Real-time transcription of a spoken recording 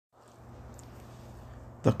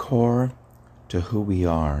The core to who we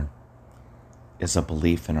are is a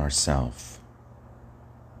belief in ourself.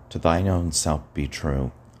 To thine own self be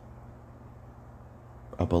true.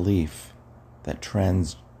 A belief that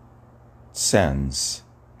transcends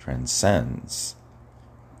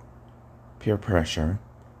peer pressure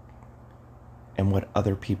and what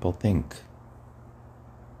other people think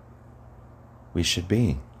we should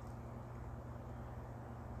be.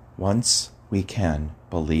 Once we can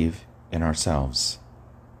believe in ourselves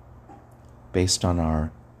based on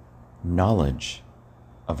our knowledge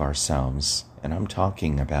of ourselves, and I'm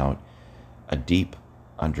talking about a deep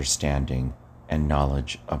understanding and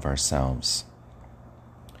knowledge of ourselves,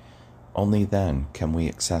 only then can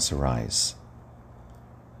we accessorize.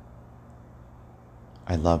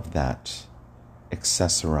 I love that.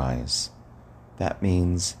 Accessorize. That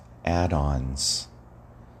means add-ons.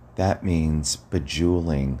 That means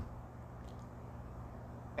bejeweling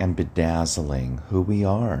and bedazzling who we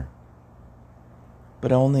are,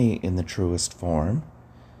 but only in the truest form,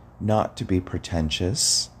 not to be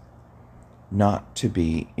pretentious, not to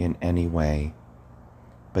be in any way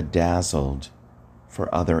bedazzled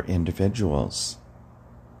for other individuals.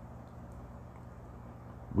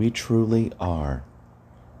 We truly are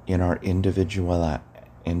in our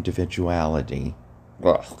individuality.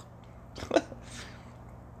 Ugh.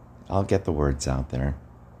 I'll get the words out there.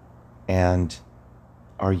 And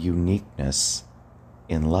our uniqueness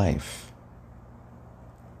in life.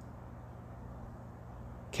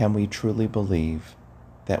 Can we truly believe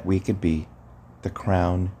that we could be the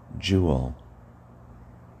crown jewel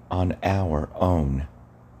on our own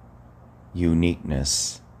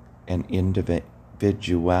uniqueness and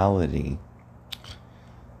individuality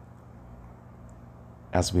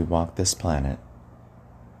as we walk this planet,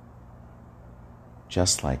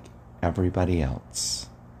 just like everybody else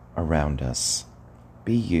around us?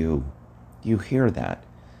 Be you. You hear that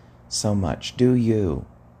so much. Do you.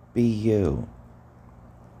 Be you.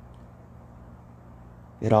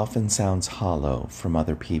 It often sounds hollow from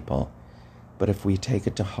other people, but if we take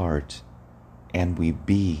it to heart and we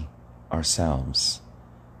be ourselves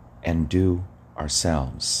and do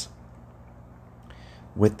ourselves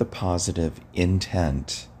with the positive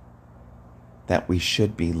intent that we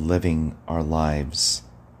should be living our lives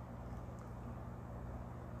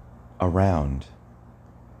around,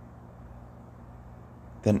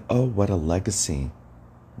 then oh, what a legacy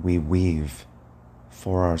we weave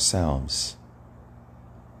for ourselves.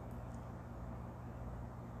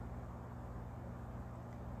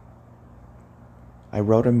 I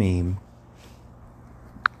wrote a meme,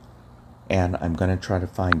 and I'm going to try to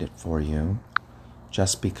find it for you,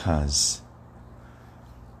 just because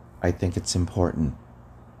I think it's important.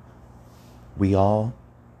 We all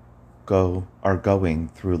are going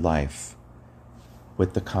through life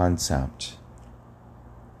with the concept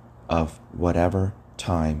of whatever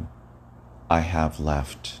time I have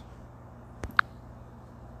left.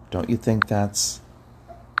 Don't you think that's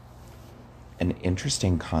an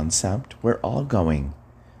interesting concept? We're all going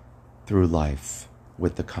through life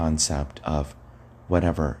with the concept of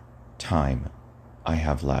whatever time I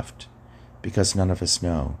have left, because none of us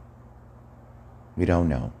know. We don't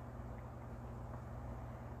know.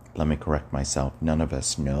 Let me correct myself. None of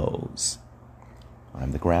us knows.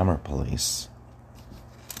 I'm the grammar police.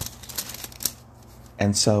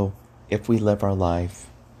 And so, if we live our life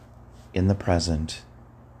in the present,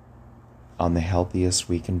 on the healthiest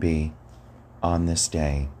we can be on this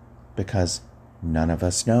day, because none of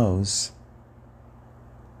us knows,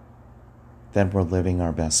 then we're living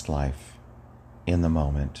our best life in the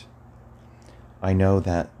moment. I know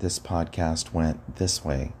that this podcast went this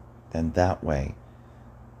way, then that way,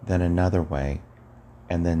 then another way,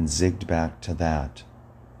 and then zigged back to that.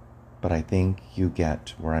 But I think you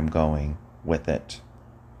get where I'm going with it.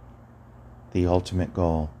 The ultimate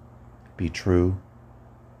goal: be true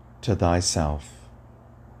to thyself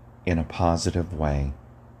in a positive way,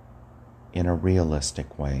 in a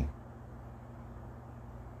realistic way.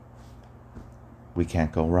 We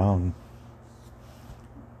can't go wrong.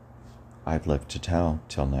 I've lived to tell.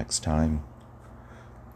 Till next time.